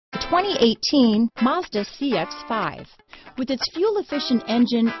2018 Mazda CX-5. With its fuel-efficient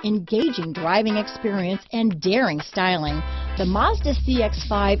engine, engaging driving experience, and daring styling, the Mazda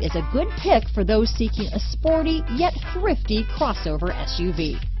CX-5 is a good pick for those seeking a sporty yet thrifty crossover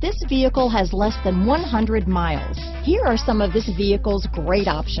SUV. This vehicle has less than 100 miles. Here are some of this vehicle's great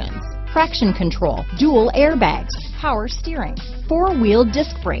options: traction control, dual airbags, power steering, four-wheel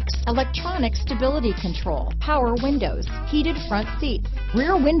disc brakes, electronic stability control, power windows, heated front seats,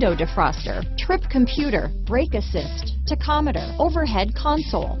 rear window defroster, trip computer, brake assist, tachometer, overhead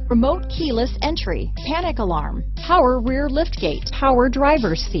console, remote keyless entry, panic alarm, power rear liftgate, power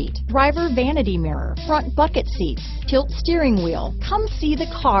driver's seat, driver vanity mirror, front bucket seats, tilt steering wheel. Come see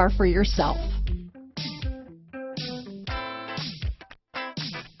the car for yourself.